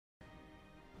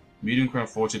Medium crown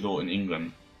 40 law in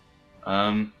England.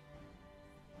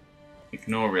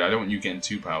 Ignore it. I don't want you getting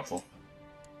too powerful.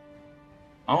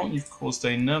 Oh, you've caused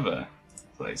another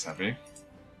place, have you?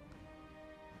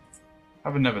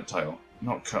 Have another title.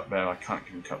 Not cupbearer. I can't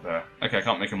give him cupbearer. Okay, I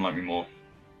can't make him like me more.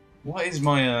 What is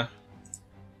my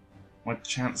my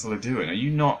chancellor doing? Are you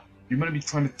not? You're going to be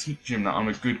trying to teach him that I'm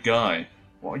a good guy.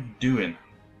 What are you doing?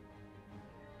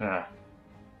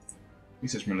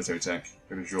 Research military tech.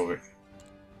 Go to Jorvik.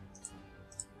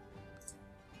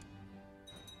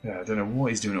 Yeah, I don't know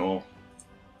what he's doing at all.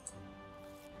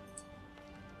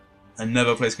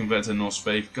 Another place converted to Norse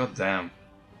faith. God damn.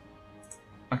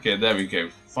 Okay, there we go.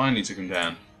 Finally took him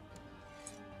down.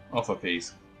 Offer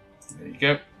peace. There you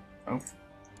go. Oh.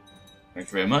 Thank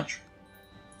you very much.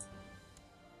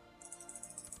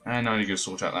 And now you go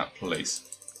sort out that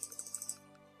place.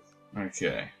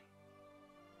 Okay.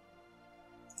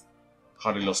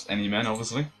 Hardly lost any men,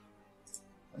 obviously.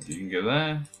 You can go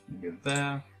there, you can go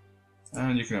there,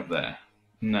 and you can have there.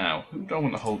 Now, who do I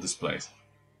want to hold this place?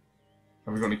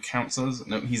 Have we got any councillors?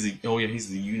 No, he's the. Oh yeah, he's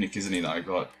the eunuch, isn't he? That I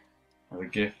got as a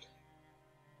gift.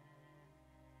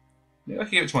 Yeah, I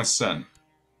can give it to my son.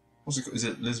 What's it called? Is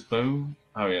it Lisbo?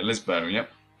 Oh yeah, Lisbo.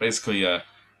 Yep. Basically,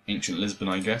 ancient Lisbon,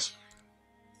 I guess.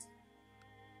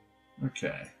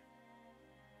 Okay.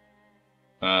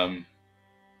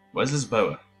 Where's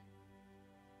Lisboa?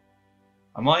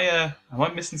 Am I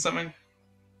missing something?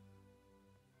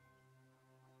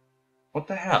 What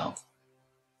the hell?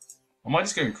 Am I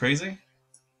just going crazy?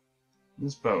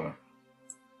 Lisboa.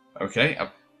 Okay,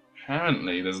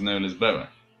 apparently there's no Lisboa.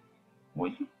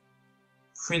 What are you?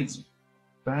 Prince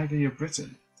Baggy of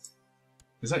Britain?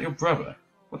 Is that your brother?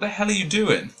 What the hell are you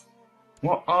doing?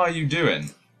 What are you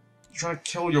doing? You're trying to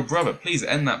kill your brother. Please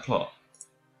end that plot.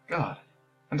 God.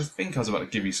 And to think I was about to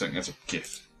give you something as a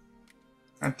gift.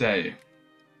 How dare you?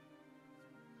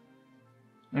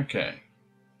 Okay.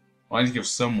 Well, I need to give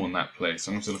someone that place.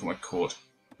 I'm going to look at my court.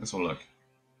 Let's have a look.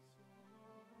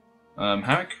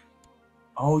 Harrick?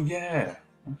 Oh, yeah.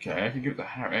 Okay, I can give it to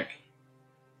Harrick.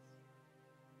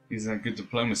 He's a good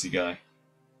diplomacy guy.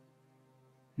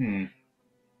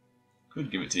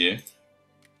 Could give it to you.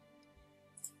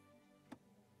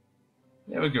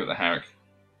 Yeah, we'll give it to Harrick.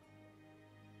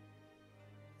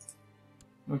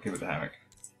 We'll give it to Harrick.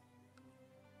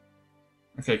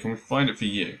 Okay, can we find it for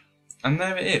you? And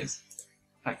there it is.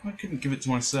 How come I couldn't give it to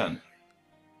my son?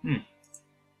 I'm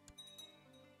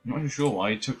not even sure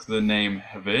why he took the name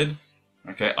Havid.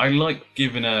 Okay, I like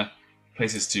giving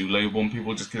places to lowborn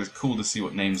people just because it's cool to see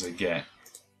what names they get.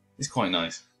 It's quite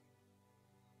nice.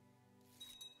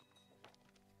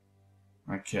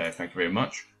 Okay, thank you very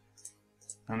much.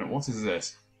 And what is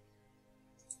this?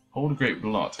 Hold a great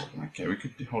blot. Okay, we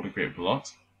could hold a great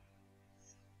blot.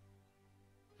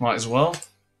 Might as well.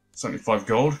 75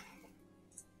 gold.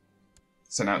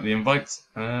 Sent out the invites.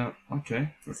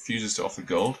 Okay, refuses to offer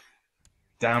gold.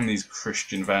 Damn these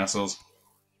Christian vassals.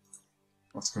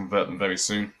 I'll have to convert them very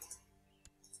soon.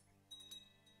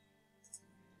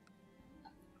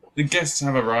 The guests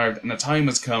have arrived and the time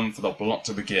has come for the blot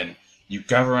to begin. You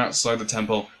gather outside the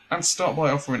temple and start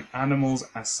by offering animals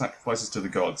as sacrifices to the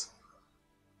gods.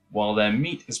 While their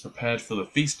meat is prepared for the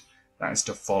feast that is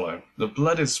to follow, the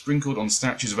blood is sprinkled on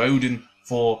statues of Odin,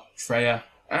 Thor, Freya,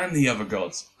 and the other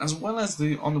gods, as well as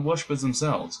on the worshippers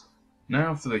themselves.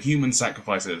 Now for the human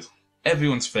sacrifices,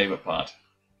 everyone's favourite part.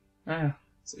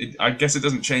 I guess it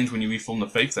doesn't change when you reform the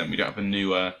faith then, we don't have a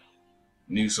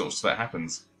new sort of stuff that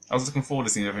happens. I was looking forward to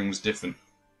seeing everything was different.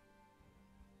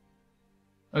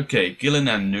 Okay,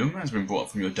 Gillinan Num has been brought up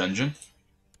from your dungeon.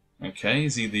 Okay,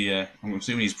 is he the, I'm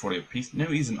assuming he's probably a peace, no,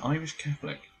 he's an Irish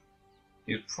Catholic.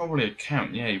 He's probably a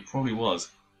count, yeah, he probably was.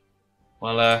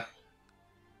 Well,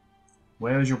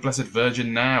 where is your Blessed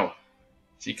Virgin now?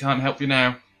 She can't help you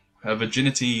now. Her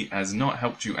virginity has not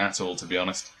helped you at all, to be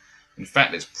honest. In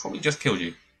fact, it's probably just killed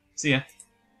you. See ya.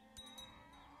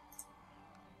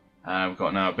 We've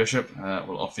got now a bishop.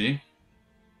 We'll offer you.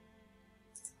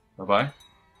 Bye-bye.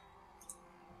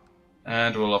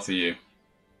 And we'll offer you.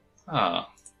 Who are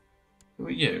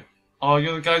you? Oh,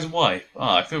 you're the guy's wife.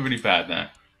 I feel really bad now.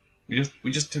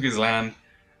 We just took his land.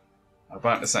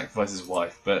 About to sacrifice his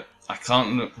wife, but I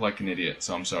can't look like an idiot,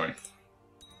 so I'm sorry.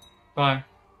 Bye.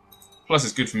 Plus,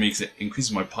 it's good for me because it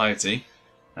increases my piety,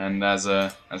 and as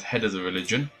head of the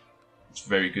religion, it's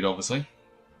very good, obviously.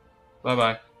 Bye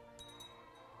bye.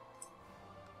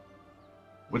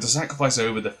 With the sacrifice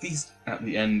over, the feast at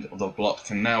the end of the blot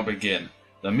can now begin.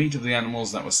 The meat of the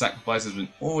animals that were sacrificed has been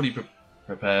already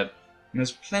prepared, and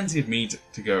there's plenty of meat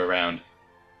to go around.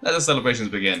 Let the celebrations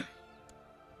begin.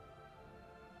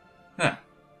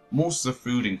 Morsels of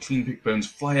food and clean picked bones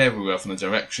fly everywhere from the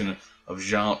direction of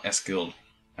Jarl Eskild,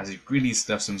 as he greedily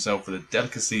stuffs himself with the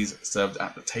delicacies served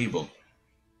at the table.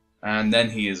 And then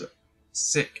he is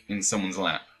sick in someone's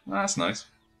lap. Well, that's nice.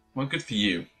 Well, good for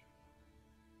you.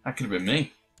 That could have been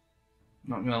me.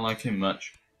 Not gonna like him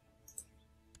much.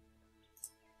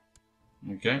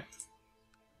 Okay.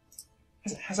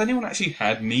 Has anyone actually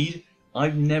had mead?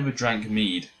 I've never drank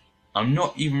mead. I'm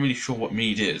not even really sure what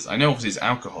mead is. I know obviously it's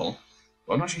alcohol,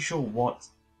 but I'm not actually sure what...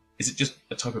 Is it just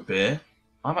a type of beer?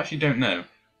 I actually don't know.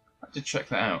 I have to check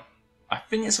that out. I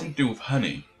think it's something to do with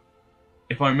honey.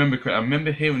 If I remember correctly, I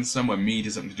remember hearing somewhere mead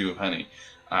is something to do with honey.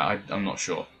 I'm not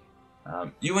sure.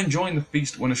 You are enjoying the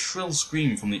feast when a shrill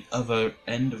scream from the other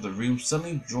end of the room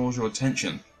suddenly draws your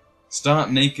attention. Stark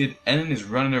naked, Ellen is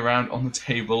running around on the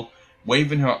table,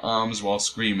 waving her arms while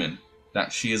screaming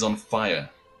that she is on fire.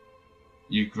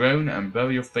 You groan and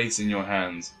bury your face in your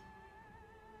hands.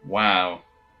 Wow.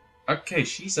 Okay,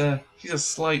 she's a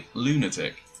slight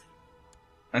lunatic.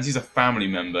 And she's a family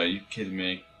member, are you kidding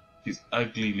me? She's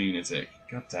ugly lunatic.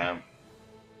 God damn.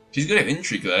 She's good at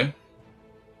intrigue though.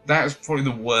 That is probably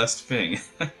the worst thing.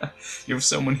 You have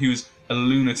someone who's a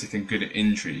lunatic and good at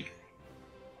intrigue.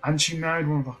 And she married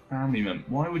one of our family members.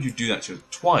 Why would you do that to her?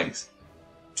 Twice?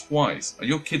 Twice? Are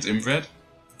your kids inbred?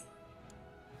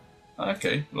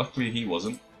 Okay, luckily he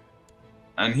wasn't.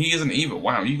 And he isn't either.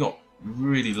 Wow, you got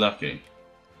really lucky.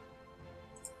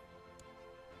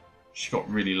 She got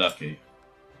really lucky.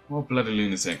 What a bloody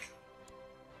lunatic.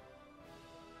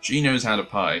 She knows how to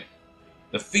pie.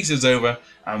 The feast is over,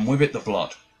 and with it the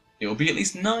blot. It will be at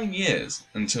least 9 years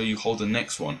until you hold the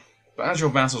next one. But as your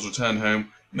vassals return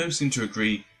home, most seem to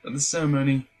agree that the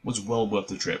ceremony was well worth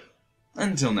the trip.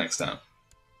 Until next time.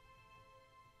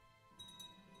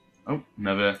 Oh,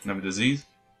 another disease.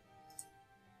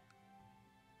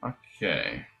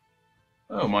 Okay.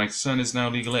 Oh, my son is now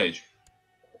legal age.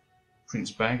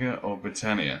 Prince Bagger of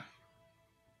Britannia.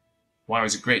 Wow,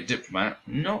 he's a great diplomat.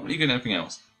 Not really good at anything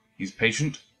else. He's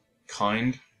patient,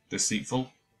 kind,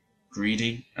 deceitful,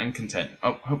 greedy, and content.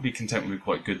 Oh, hopefully content will be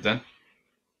quite good then.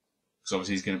 Because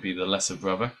obviously he's going to be the lesser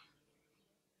brother.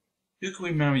 Who can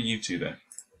we marry you to then?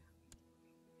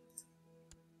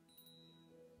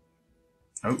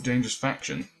 Oh, dangerous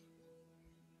faction.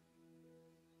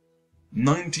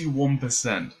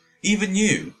 91%. Even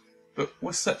you! But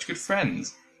we're such good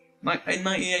friends.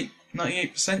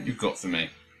 98% you've got for me.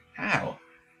 How?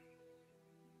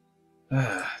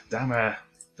 Damn her.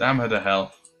 Damn her to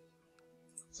hell.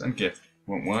 Send gift.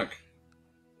 Won't work.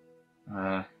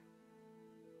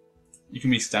 You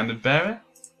can be standard bearer?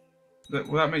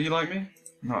 Will that make you like me?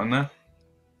 Not enough.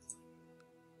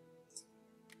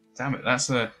 Damn it, that's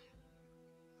an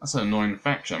annoying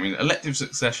faction. I mean, elective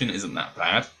succession isn't that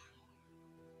bad.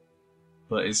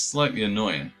 But it's slightly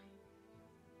annoying.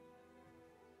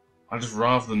 I'd just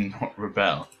rather than not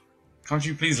rebel. Can't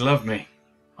you please love me?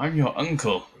 I'm your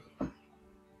uncle.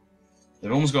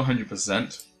 They've almost got 100%.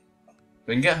 If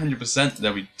they can get 100%,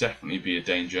 there would definitely be a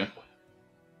danger.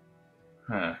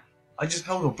 Huh. I just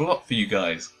held a block for you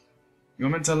guys. You're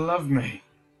meant to love me.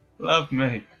 Love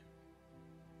me.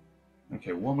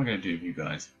 Okay, what am I going to do with you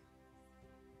guys?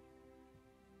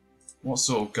 What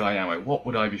sort of guy am I? What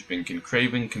would I be thinking?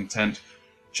 Craven, content,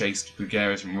 chaste,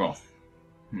 gregarious, and wrath.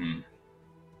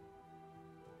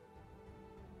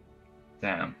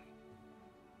 Damn.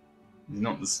 He's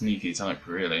not the sneaky type,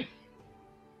 really.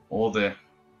 Or the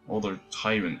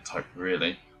tyrant type,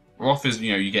 really. Wrath is,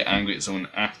 you know, you get angry at someone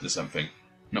after something,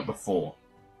 not before.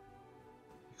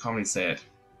 I can't really say it.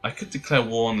 I could declare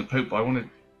war on the Pope, but I want to...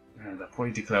 they'll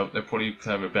probably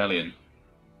declare rebellion.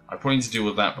 I probably need to deal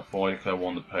with that before I declare war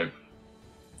on the Pope.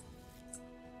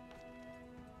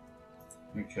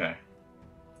 Okay.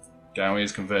 Galway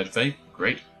has converted faith.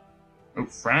 Great. Oh,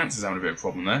 France is having a bit of a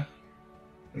problem there.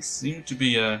 They seem to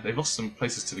be... they've lost some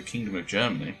places to the Kingdom of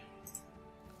Germany.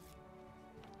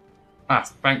 Ah,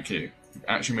 thank you. You've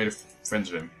actually made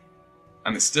friends with him.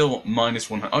 And it's still minus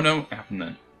 100. Oh no, it happened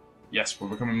then. Yes, we're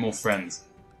becoming more friends.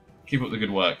 Keep up the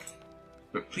good work.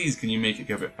 But please, can you make it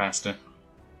go a bit faster?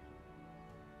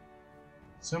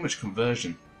 So much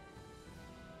conversion.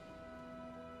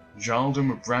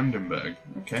 Jarldom of Brandenburg.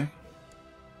 Okay.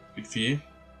 Good for you.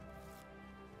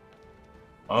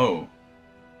 Oh.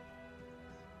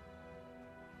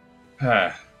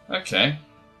 Okay.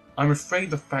 I'm afraid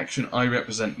the faction I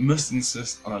represent must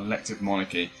insist on elective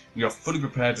monarchy. We are fully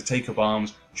prepared to take up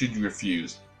arms should you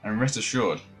refuse. And rest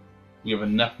assured, we have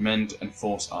enough men to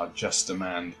enforce our just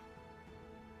demand.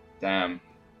 Damn.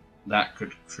 That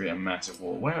could create a massive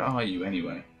war. Where are you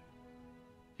anyway?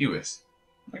 Hewis.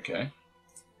 Okay.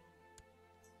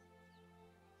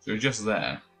 So you're just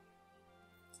there.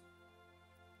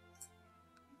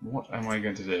 What am I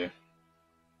going to do?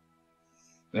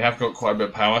 They have got quite a bit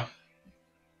of power.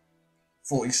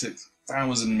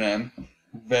 46,000 men.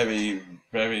 Very,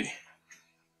 very...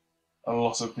 a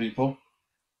lot of people.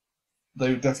 They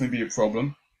would definitely be a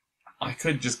problem. I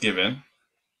could just give in.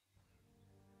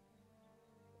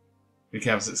 We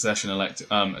can have a succession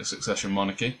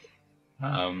monarchy.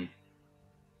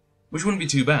 Which wouldn't be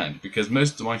too bad, because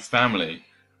most of my family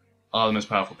are the most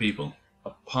powerful people.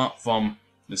 Apart from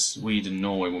the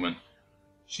Sweden-Norway woman.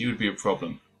 She would be a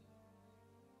problem.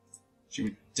 She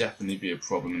would definitely be a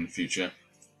problem in the future.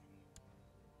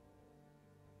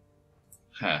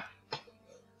 Huh.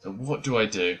 So what do I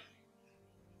do?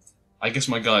 I guess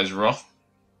my guy is Roth.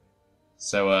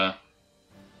 So,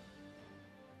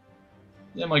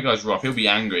 yeah, my guy's Roth. He'll be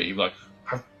angry. He'll be like,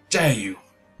 how dare you?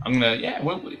 I'm gonna, yeah,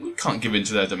 well, we can't give in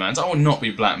to their demands. I will not be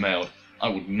blackmailed. I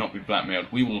would not be blackmailed.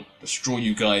 We will destroy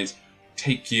you guys,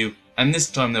 take you, and this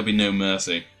time there'll be no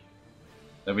mercy.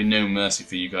 There'll be no mercy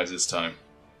for you guys this time.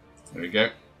 There we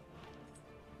go.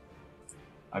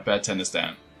 I better turn this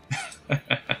down.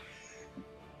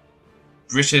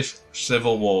 British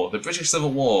Civil War. The British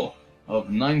Civil War of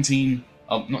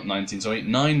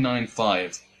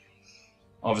 995.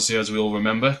 Obviously, as we all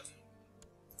remember.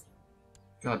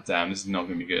 God damn, this is not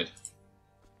going to be good.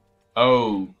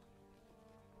 Oh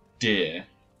dear.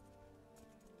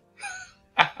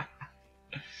 I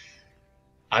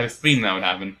had a feeling that would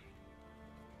happen.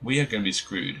 We are going to be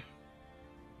screwed.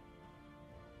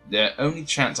 The only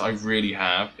chance I really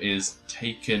have is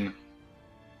taking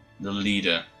the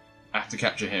leader. I have to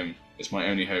capture him. It's my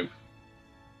only hope.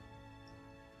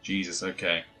 Jesus,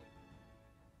 okay.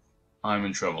 I'm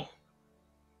in trouble.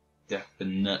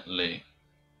 Definitely.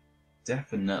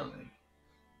 Definitely.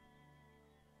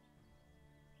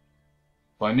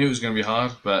 But I knew it was going to be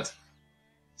hard, but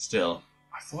still.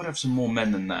 I thought I'd have some more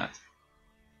men than that.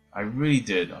 I really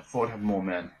did. I thought I'd have more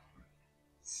men.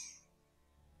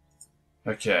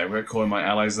 Okay, we're calling my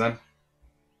allies then.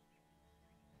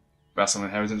 Vassal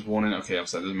inheritance warning. Okay,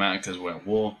 obviously that doesn't matter because we're at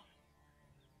war.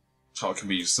 Title can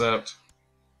be usurped.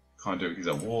 Can't do it because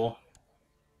he's at war.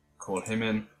 Call him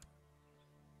in.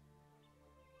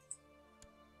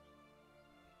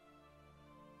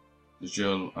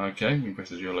 Okay, we can press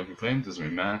the geological claim, doesn't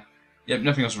really matter. Yep,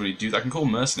 nothing else to really do. I can call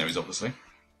mercenaries, obviously.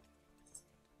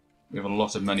 We have a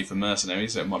lot of money for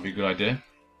mercenaries, so it might be a good idea.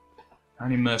 How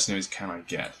many mercenaries can I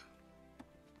get?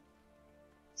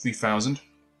 3,000.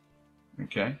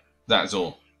 Okay, that's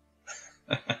all.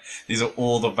 These are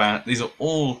all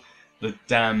the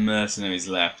damn mercenaries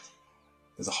left.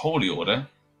 There's a holy order,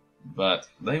 but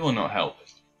they will not help.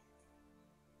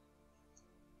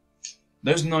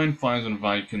 Those 9,000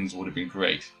 Vikings would have been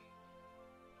great.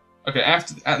 Okay, at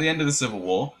the end of the Civil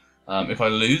War, if I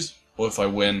lose or if I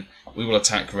win, we will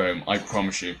attack Rome. I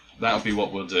promise you, that'll be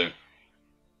what we'll do.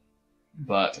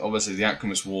 But obviously, the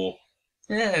outcome of this war,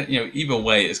 yeah, you know, either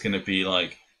way, it's going to be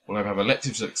like we'll either have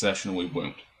elective succession or we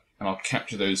won't, and I'll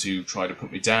capture those who try to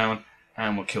put me down,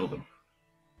 and we'll kill them.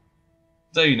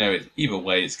 So you know, either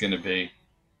way, it's going to be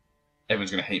everyone's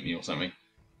going to hate me or something.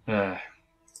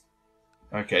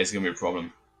 Okay, it's going to be a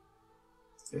problem.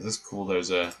 Let's call those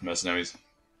mercenaries.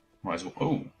 Might as well.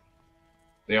 Oh!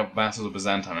 They are vassals of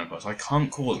Byzantine Empire, so I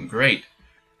can't call them. Great!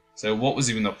 So what was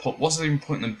even the point? What's the even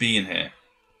point in them being here?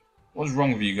 What's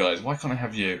wrong with you guys? Why can't I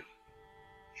have you?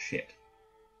 Shit.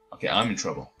 Okay, I'm in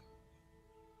trouble.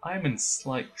 I'm in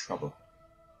slight trouble.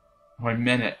 My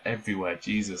men are everywhere,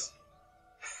 Jesus.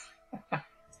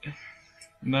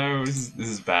 No, this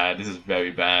is bad. This is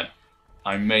very bad.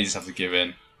 I may just have to give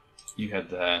in. You head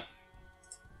there.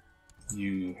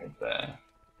 You head there.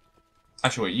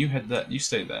 Actually, wait, you head there. You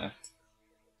stay there.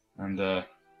 And,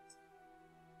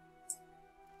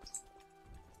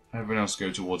 everyone else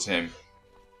go towards him.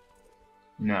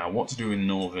 Now, what to do in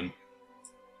northern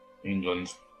England?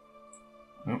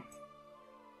 Oh.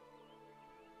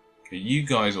 Okay, you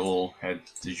guys all head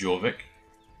to Jorvik.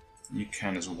 You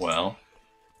can as well.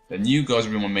 Then you guys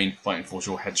will be my main fighting force.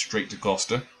 You'll head straight to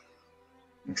Gloucester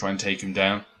and try and take him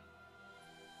down.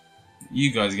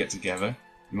 You guys get together.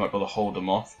 You might be able to hold them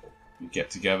off. You get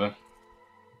together.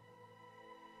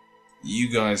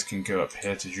 You guys can go up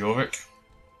here to Jorvik.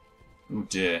 Oh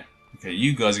dear. Okay,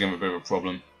 you guys are going to have a bit of a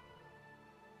problem.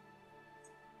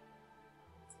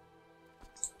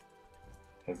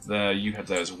 Head there, you head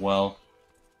there as well.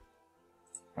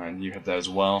 And you head there as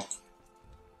well.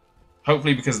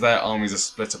 Hopefully, because their armies are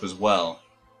split up as well,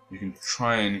 you can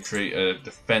try and create a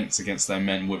defense against their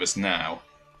men with us now.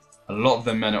 A lot of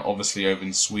their men are obviously over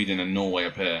in Sweden and Norway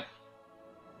up here.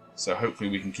 So hopefully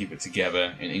we can keep it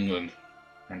together in England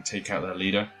and take out their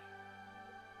leader.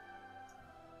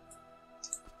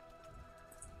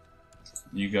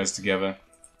 You guys together.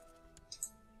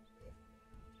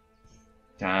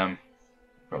 Damn.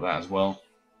 Got that as well.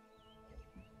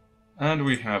 And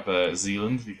we have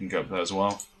Zealand. You can go up there as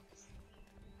well.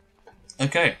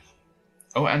 Okay.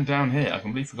 Oh, and down here. I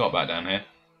completely forgot about down here.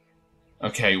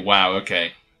 Okay, wow,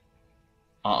 okay.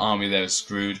 Our army there is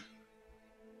screwed.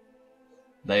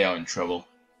 They are in trouble.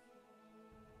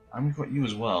 And we've got you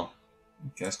as well.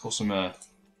 Okay, let's call some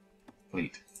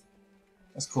fleet.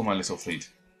 Let's call my little fleet.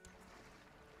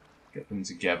 Get them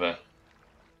together.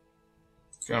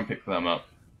 Go and pick them up.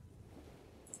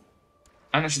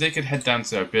 And actually they could head down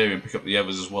to Iberia and pick up the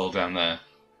others as well down there.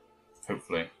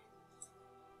 Hopefully.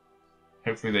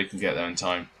 Hopefully they can get there in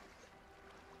time.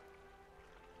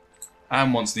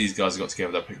 And once these guys have got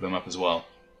together, they'll pick them up as well.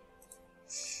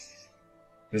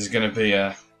 This is going to be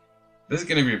a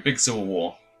big civil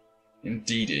war,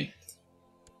 indeedy.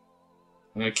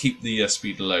 I'm going to keep the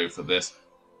speed low for this.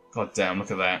 God damn,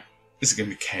 look at that! This is going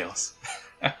to be chaos.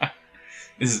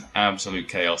 This is absolute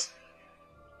chaos.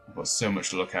 I've got so much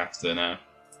to look after now.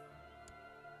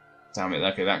 Damn it!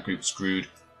 Okay, that group's screwed.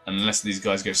 Unless these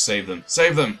guys go save them.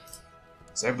 Save them!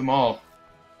 Save them all!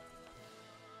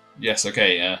 Yes,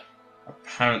 okay.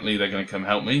 Apparently they're going to come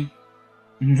help me.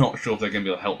 Not sure if they're going to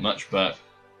be able to help much, but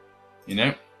you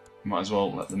know, might as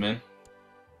well let them in.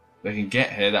 If they can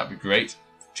get here, that'd be great.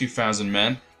 2,000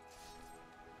 men.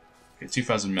 Okay,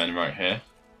 2,000 men right here.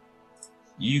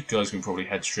 You guys can probably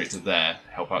head straight to there,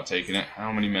 help out taking it.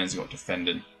 How many men's got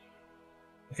defending?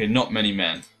 Okay, not many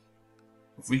men.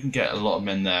 If we can get a lot of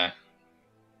men there.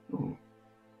 Ooh.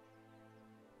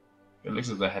 It looks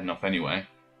like they're heading off anyway.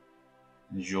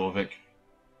 Jorvik.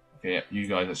 Okay, yeah, you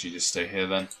guys actually just stay here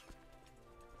then.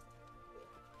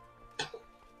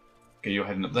 Okay, you're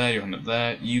heading up there, you're heading up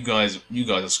there. You guys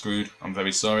are screwed. I'm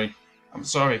very sorry. I'm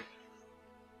sorry.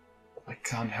 I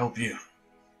can't help you.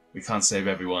 We can't save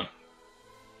everyone.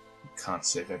 We can't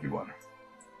save everyone.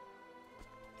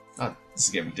 Oh, this is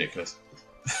getting ridiculous.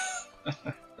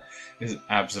 This is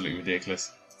absolutely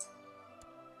ridiculous.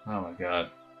 Oh my god.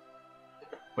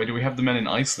 Wait, do we have the men in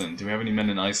Iceland? Do we have any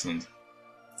men in Iceland?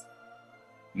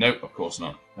 Nope, of course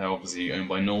not. They're obviously owned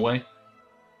by Norway.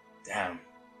 Damn.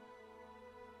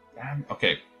 Damn.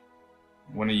 Okay.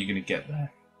 When are you going to get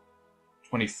there?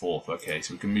 24th. Okay,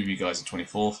 so we can move you guys to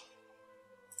 24th.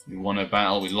 We won a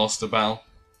battle. We lost a battle.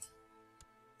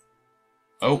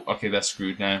 Oh, okay, they're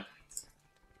screwed now.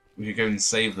 We could go and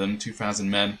save them. 2,000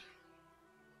 men.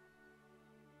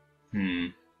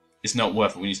 It's not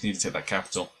worth it. We just need to take that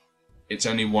capital. It's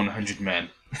only 100 men.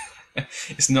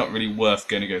 It's not really worth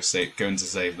going to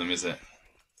save them, is it?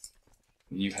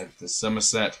 You head to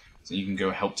Somerset, so you can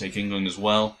go help take England as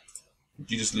well.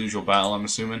 Did you just lose your battle, I'm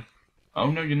assuming?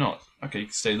 Oh, no, you're not. Okay, you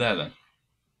can stay there then.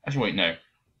 Actually, wait, no.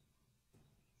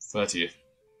 30th.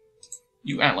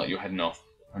 You act like you're heading off,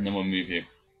 and then we'll move you.